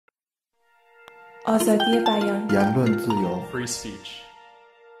آزادی بیان.言论自由 Free speech.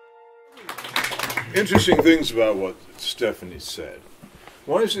 Interesting things about what Stephanie said.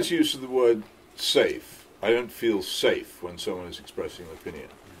 One is this use of the word safe. I don't feel safe when someone is expressing an opinion.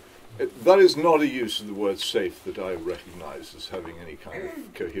 That is not a use of the word safe that I recognize as having any kind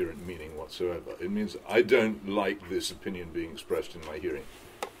of coherent meaning whatsoever. It means I don't like this opinion being expressed in my hearing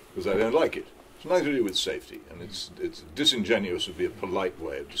because I don't like it. It's nothing to do with safety, and it's disingenuous would be a polite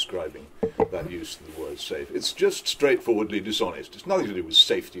way of describing that use of the word safe. It's just straightforwardly dishonest. It's nothing to do with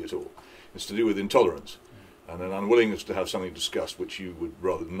safety at all. It's to do with intolerance and an unwillingness to have something discussed which you would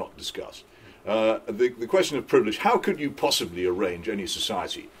rather not discuss. The question of privilege, how could you possibly arrange any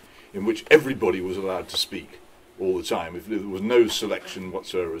society in which everybody was allowed to speak all the time, if there was no selection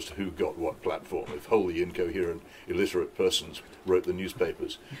whatsoever as to who got what platform, if wholly incoherent, illiterate persons wrote the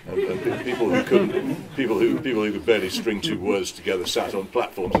newspapers, and people who could barely string two words together sat on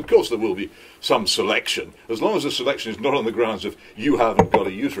platforms? Of course there will be some selection, as long as the selection is not on the grounds of you haven't got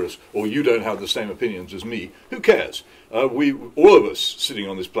a uterus or you don't have the same opinions as me. Who cares? All of us sitting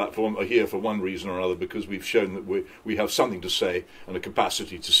on this platform are here for one reason or another, because we've shown that we have something to say and a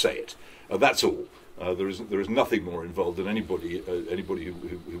capacity to say it. That's all. There is nothing more involved than anybody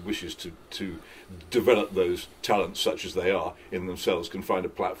who wishes to develop those talents such as they are in themselves can find a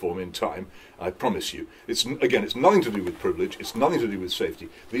platform in time. I promise you. It's nothing to do with privilege. It's nothing to do with safety.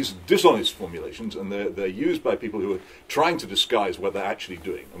 These are dishonest formulations, and they're used by people who are trying to disguise what they're actually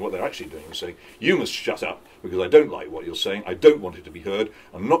doing. And what they're actually doing is saying, you must shut up because I don't like what you're saying. I don't want it to be heard.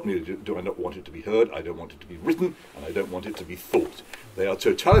 And not only do I not want it to be heard, I don't want it to be written, and I don't want it to be thought. They are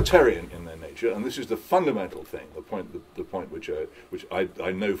totalitarian in their nature, and this is the fundamental thing, the point which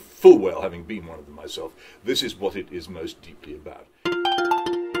I know full well, having been one of them myself. This is what it is most deeply about.